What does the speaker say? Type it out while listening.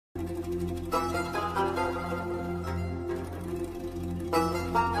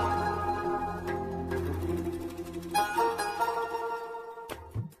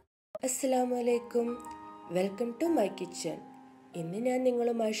അസ്സലാമു അലൈക്കും, welcome to my kitchen. ഇന്ന് ഞാൻ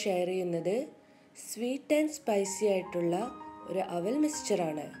നിങ്ങളുമായി ഷെയർ ചെയ്യുന്നത് സ്വീറ്റ് ആൻഡ് സ്പൈസി ആയിട്ടുള്ള ഒരു അവൽ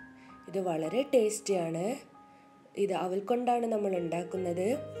മിക്സ്ചറാണ്. ഇത് വളരെ ടേസ്റ്റിയാണ്. ഇത് അവൽ കൊണ്ടാണ് നമ്മൾ ഉണ്ടാക്കുന്നത്.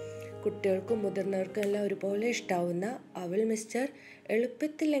 കുട്ടികൾക്കും മുതിർന്നവർക്കും എല്ലാം ഒരുപോലെ ഇഷ്ടാവുന്ന അവൽ മിക്സ്ചർ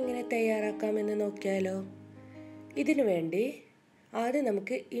എളുപ്പത്തിൽ എങ്ങനെ തയ്യാറാക്കാമെന്ന് നോക്കിയാലോ. ഇതിനു വേണ്ടി ആദ്യം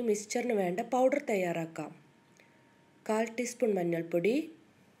നമുക്ക് ഈ മിക്സ്ചറിന് വേണ്ട പൗഡർ തയ്യാറാക്കാം. 1/4 ടീസ്പൂൺ മഞ്ഞൾപ്പൊടി,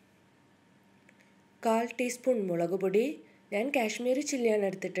 1/4 ടീസ്പൂൺ മുളക് പൊടി, ഞാൻ കാശ്മീരി ചില്ലിയാണ്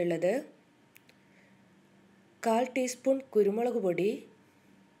എടുത്തിട്ടുള്ളത്, 1/4 ടീസ്പൂൺ കുരുമുളക് പൊടി,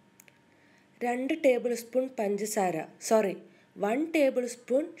 2 ടേബിൾ സ്പൂൺ പഞ്ചസാര 1 ടേബിൾ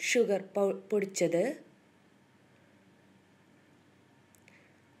സ്പൂൺ ഷുഗർ പൊടിച്ചത്,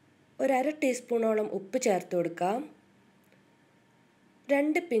 1/2 ടീസ്പൂണോളം ഉപ്പ് ചേർത്ത് കൊടുക്കാം,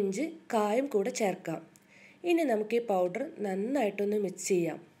 2 പിഞ്ച് കായം കൂടെ ചേർക്കാം. ഇനി നമുക്ക് ഈ പൗഡർ നന്നായിട്ടൊന്ന് മിക്സ്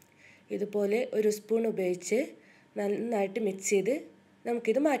ചെയ്യാം. ഇതുപോലെ ഒരു സ്പൂൺ ഉപയോഗിച്ച് നന്നായിട്ട് മിക്സ് ചെയ്ത്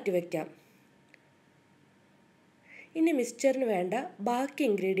നമുക്കിത് മാറ്റി വയ്ക്കാം. ഇനി മിക്സ്ചറിന് വേണ്ട ബാക്കി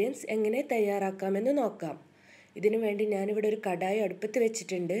ഇൻഗ്രീഡിയൻസ് എങ്ങനെ തയ്യാറാക്കാമെന്ന് നോക്കാം. ഇതിനു വേണ്ടി ഞാനിവിടെ ഒരു കടായി അടുപ്പത്ത്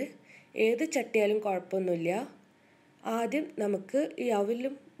വെച്ചിട്ടുണ്ട്. ഏത് ചട്ടിയാലും കുഴപ്പമൊന്നുമില്ല. ആദ്യം നമുക്ക് ഈ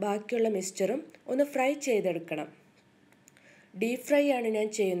അവലും ബാക്കിയുള്ള മിക്സ്ചറും ഒന്ന് ഫ്രൈ ചെയ്തെടുക്കണം. ഡീപ് ഫ്രൈ ആണ് ഞാൻ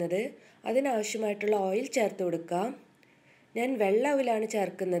ചെയ്യുന്നത്. അതിനാവശ്യമായിട്ടുള്ള ഓയിൽ ചേർത്ത് കൊടുക്കാം. ഞാൻ വെള്ള അവലാണ്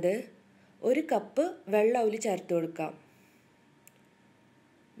ചേർക്കുന്നത്. 1 കപ്പ് വെള്ള അവൽ ചേർത്ത് കൊടുക്കാം.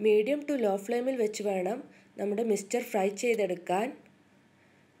 മീഡിയം ടു ലോ ഫ്ലെയിമിൽ വെച്ച് വേണം നമ്മുടെ മിക്സ്ചർ ഫ്രൈ ചെയ്തെടുക്കാൻ.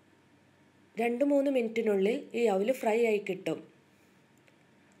 2-3 മിനിറ്റിനുള്ളിൽ ഈ അവൽ ഫ്രൈ ആയി കിട്ടും.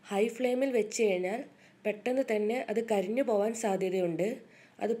 ഹൈ ഫ്ലെയിമിൽ വെച്ച് കഴിഞ്ഞാൽ പെട്ടെന്ന് തന്നെ അത് കരിഞ്ഞു പോകാൻ സാധ്യതയുണ്ട്.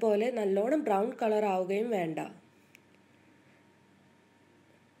 അതുപോലെ നല്ലോണം ബ്രൗൺ കളർ ആവുകയും വേണ്ട.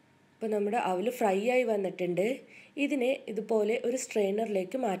 ഇപ്പോൾ നമ്മുടെ അവൽ ഫ്രൈ ആയി വന്നിട്ടുണ്ട്. ഇതിനെ ഇതുപോലെ ഒരു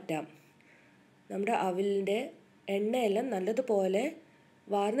സ്ട്രെയിനറിലേക്ക് മാറ്റാം. നമ്മുടെ അവലിൻ്റെ എണ്ണയെല്ലാം നല്ലതുപോലെ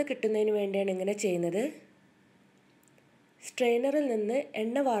വാർന്ന് കിട്ടുന്നതിന് വേണ്ടിയാണ് ഇങ്ങനെ ചെയ്യുന്നത്. സ്ട്രെയിനറിൽ നിന്ന്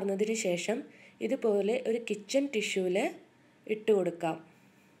എണ്ണ വാർന്നതിന് ശേഷം ഇതുപോലെ ഒരു കിച്ചൺ ടിഷ്യൂവിൽ ഇട്ട് കൊടുക്കാം.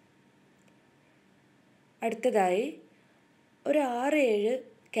 അടുത്തതായി ഒരു 6-7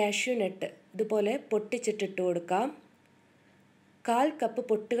 കാഷ്യൂ നട്ട് ഇതുപോലെ പൊട്ടിച്ചിട്ടിട്ട് കൊടുക്കാം. 1/4 കപ്പ്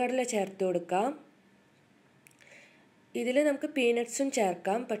പൊട്ടുകടല ചേർത്ത് കൊടുക്കാം. ഇതിൽ നമുക്ക് പീനട്ട്സും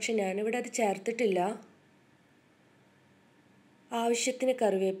ചേർക്കാം, പക്ഷെ ഞാനിവിടെ അത് ചേർത്തിട്ടില്ല. ആവശ്യത്തിന്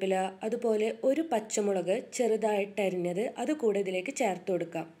കറിവേപ്പില, അതുപോലെ ഒരു പച്ചമുളക് ചെറുതായിട്ട് അരിഞ്ഞത് അതുകൂടെ ഇതിലേക്ക് ചേർത്ത്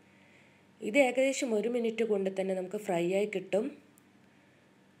കൊടുക്കാം. ഇത് ഏകദേശം 1 മിനിറ്റ് കൊണ്ട് തന്നെ നമുക്ക് ഫ്രൈ ആയി കിട്ടും.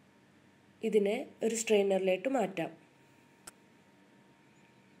 ഇതിനെ ഒരു സ്ട്രെയിനറിലേക്ക് മാറ്റാം.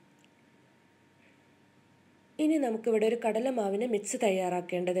 ഇനി നമുക്കിവിടെ ഒരു കടലമാവിന് മിക്സ്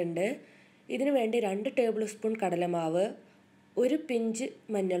തയ്യാറാക്കേണ്ടതുണ്ട്. ഇതിനു വേണ്ടി 2 ടേബിൾ സ്പൂൺ കടലമാവ്, 1 പിഞ്ച്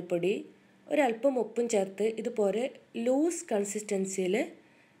മഞ്ഞൾപ്പൊടി, ഒരല്പം ഉപ്പും ചേർത്ത് ഇതുപോലെ ലൂസ് കൺസിസ്റ്റൻസിയിൽ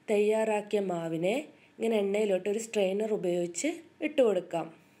തയ്യാറാക്കിയ മാവിനെ ഇങ്ങനെ എണ്ണയിലോട്ട് ഒരു സ്ട്രെയിനർ ഉപയോഗിച്ച് ഇട്ട് കൊടുക്കാം.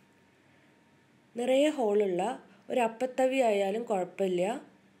 നിറയെ ഹോളുള്ള ഒരു അപ്പത്തവി ആയാലും കുഴപ്പമില്ല.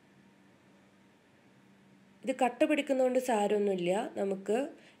 ഇത് കട്ട പിടിക്കുന്നതുകൊണ്ട് സാരമൊന്നുമില്ല. നമുക്ക്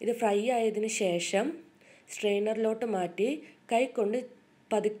ഇത് ഫ്രൈ ആയതിനു ശേഷം സ്ട്രെയിനറിലോട്ട് മാറ്റി കൈകൊണ്ട്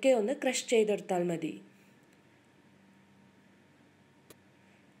പതുക്കെ ഒന്ന് ക്രഷ് ചെയ്തെടുത്താൽ മതി.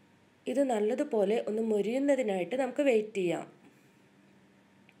 ഇത് നല്ലതുപോലെ ഒന്ന് മൊരിയുന്നതിനായിട്ട് നമുക്ക് വെയിറ്റ് ചെയ്യാം.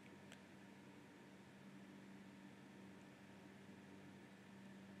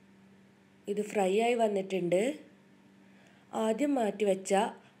 ഇത് ഫ്രൈ ആയി വന്നിട്ടുണ്ട്. ആദ്യം മാറ്റി വെച്ച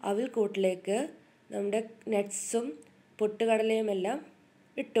അവൽ കൂട്ടിലേക്ക് നമ്മുടെ നട്ട്സും പൊട്ടുകടലയും എല്ലാം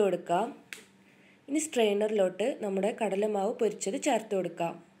ഇട്ട് കൊടുക്കാം. ഇനി സ്ട്രെയിനറിലോട്ട് നമ്മുടെ കടലമാവ് പൊരിച്ചത് ചേർത്ത്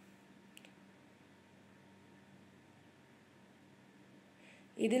കൊടുക്കാം.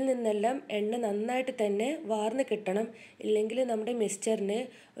 ഇതിൽ നിന്നെല്ലാം എണ്ണ നന്നായിട്ട് തന്നെ വാർന്ന് കിട്ടണം, ഇല്ലെങ്കിൽ നമ്മുടെ മിക്സ്ചറിന്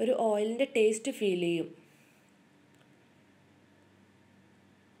ഒരു ഓയിലിൻ്റെ ടേസ്റ്റ് ഫീൽ ചെയ്യും.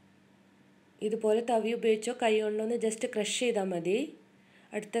 ഇതുപോലെ തവി ഉപയോഗിച്ചോ കൈ കൊണ്ടോ ഒന്ന് ജസ്റ്റ് ക്രഷ് ചെയ്താൽ മതി.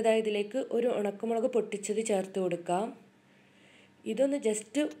 അടുത്തതായി ഇതിലേക്ക് ഒരു ഉണക്കമുളക് പൊട്ടിച്ചത് ചേർത്ത് കൊടുക്കാം. ഇതൊന്ന്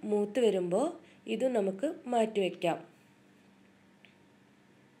ജസ്റ്റ് മൂത്ത് വരുമ്പോൾ ഇതും നമുക്ക് മാറ്റി വയ്ക്കാം.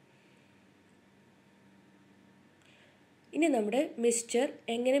 ഇനി നമ്മുടെ മിക്സ്ചർ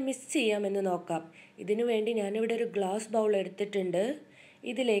എങ്ങനെ മിക്സ് ചെയ്യാമെന്ന് നോക്കാം. ഇതിനു വേണ്ടി ഞാനിവിടെ ഒരു ഗ്ലാസ് ബൗൾ എടുത്തിട്ടുണ്ട്.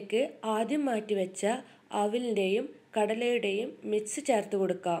 ഇതിലേക്ക് ആദ്യം മാറ്റി വെച്ച അവലിൻ്റെയും കടലയുടെയും മിക്സ് ചേർത്ത്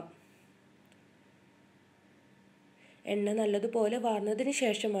കൊടുക്കാം. എണ്ണ നല്ലതുപോലെ വാർന്നതിന്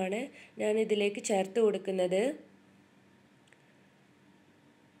ശേഷമാണ് ഞാൻ ഇതിലേക്ക് ചേർത്ത് കൊടുക്കുന്നത്.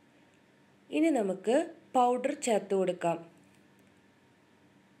 ഇനി നമുക്ക് പൗഡർ ചേർത്ത് കൊടുക്കാം.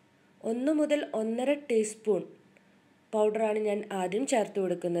 1 മുതൽ 1.5 ടീസ്പൂൺ പൗഡറാണ് ഞാൻ ആദ്യം ചേർത്ത്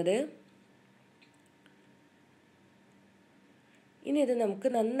കൊടുക്കുന്നത്. ഇനി ഇത് നമുക്ക്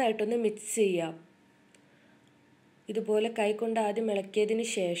നന്നായിട്ടൊന്ന് മിക്സ് ചെയ്യാം. ഇതുപോലെ കൈകൊണ്ട് ആദ്യം ഇളക്കിയതിന്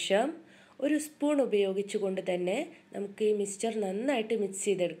ശേഷം ഒരു സ്പൂൺ ഉപയോഗിച്ചുകൊണ്ട് തന്നെ നമുക്ക് ഈ മിക്സ്ചർ നന്നായിട്ട് മിക്സ്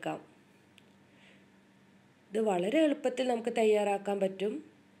ചെയ്തെടുക്കാം. ഇത് വളരെ എളുപ്പത്തിൽ നമുക്ക് തയ്യാറാക്കാൻ പറ്റും.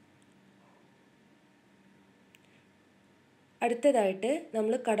 അടുത്തതായിട്ട്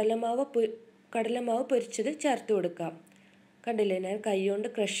നമ്മൾ കടലമാവ് പൊരിച്ചത് ചേർത്ത് കൊടുക്കാം. കണ്ടില്ലേ, ഞാൻ കൈകൊണ്ട്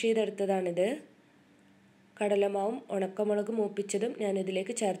ക്രഷ് ചെയ്തെടുത്തതാണിത്. കടലമാവും ഉണക്കമുളക് മൂപ്പിച്ചതും ഞാൻ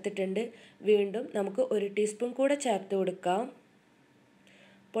ഇതിലേക്ക് ചേർത്തിട്ടുണ്ട്. വീണ്ടും നമുക്ക് 1 ടീസ്പൂൺ കൂടെ ചേർത്ത് കൊടുക്കാം.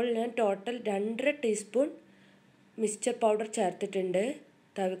 അപ്പോൾ ഞാൻ ടോട്ടൽ 2.5 ടീസ്പൂൺ മിക്സ്ചർ പൗഡർ ചേർത്തിട്ടുണ്ട്.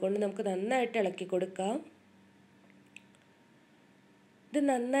 തവികൊണ്ട് നമുക്ക് നന്നായിട്ട് ഇളക്കി കൊടുക്കാം. ഇത്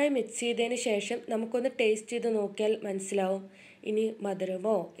നന്നായി മിക്സ് ചെയ്തതിന് ശേഷം നമുക്കൊന്ന് ടേസ്റ്റ് ചെയ്ത് നോക്കിയാൽ മനസ്സിലാവും ഇനി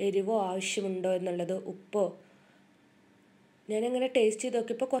മധുരമോ എരിവോ ആവശ്യമുണ്ടോ എന്നുള്ളത്, ഉപ്പോ. ഞാനങ്ങനെ ടേസ്റ്റ് ചെയ്ത്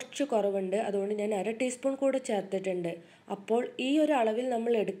നോക്കിയപ്പോൾ കുറച്ച് കുറവുണ്ട്. അതുകൊണ്ട് ഞാൻ 1/2 ടീസ്പൂൺ കൂടെ ചേർത്തിട്ടുണ്ട്. അപ്പോൾ ഈ ഒരു അളവിൽ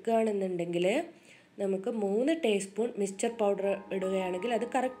നമ്മൾ എടുക്കുകയാണെന്നുണ്ടെങ്കിൽ നമുക്ക് 3 ടീസ്പൂൺ മിക്സ്ചർ പൗഡർ ഇടുകയാണെങ്കിൽ അത്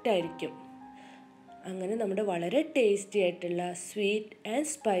കറക്റ്റായിരിക്കും. അങ്ങനെ നമ്മുടെ വളരെ ടേസ്റ്റി ആയിട്ടുള്ള സ്വീറ്റ്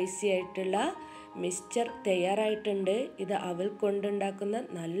ആൻഡ് സ്പൈസി ആയിട്ടുള്ള മിക്സ്ചർ തയ്യാറായിട്ടുണ്ട്. ഇത് അവൽ കൊണ്ടുണ്ടാക്കുന്ന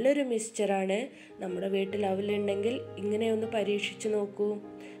നല്ലൊരു മിക്സ്ചറാണ്. നമ്മുടെ വീട്ടിൽ അവലുണ്ടെങ്കിൽ ഇങ്ങനെയൊന്ന് പരീക്ഷിച്ച് നോക്കൂ.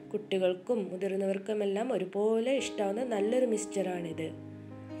 കുട്ടികൾക്കും മുതിർന്നവർക്കുമെല്ലാം ഒരുപോലെ ഇഷ്ടമാവുന്ന നല്ലൊരു മിക്സ്ചറാണിത്.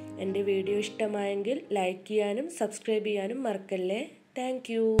 എൻ്റെ വീഡിയോ ഇഷ്ടമായെങ്കിൽ ലൈക്ക് ചെയ്യാനും സബ്സ്ക്രൈബ് ചെയ്യാനും മറക്കല്ലേ.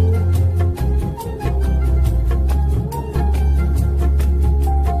 Thank you.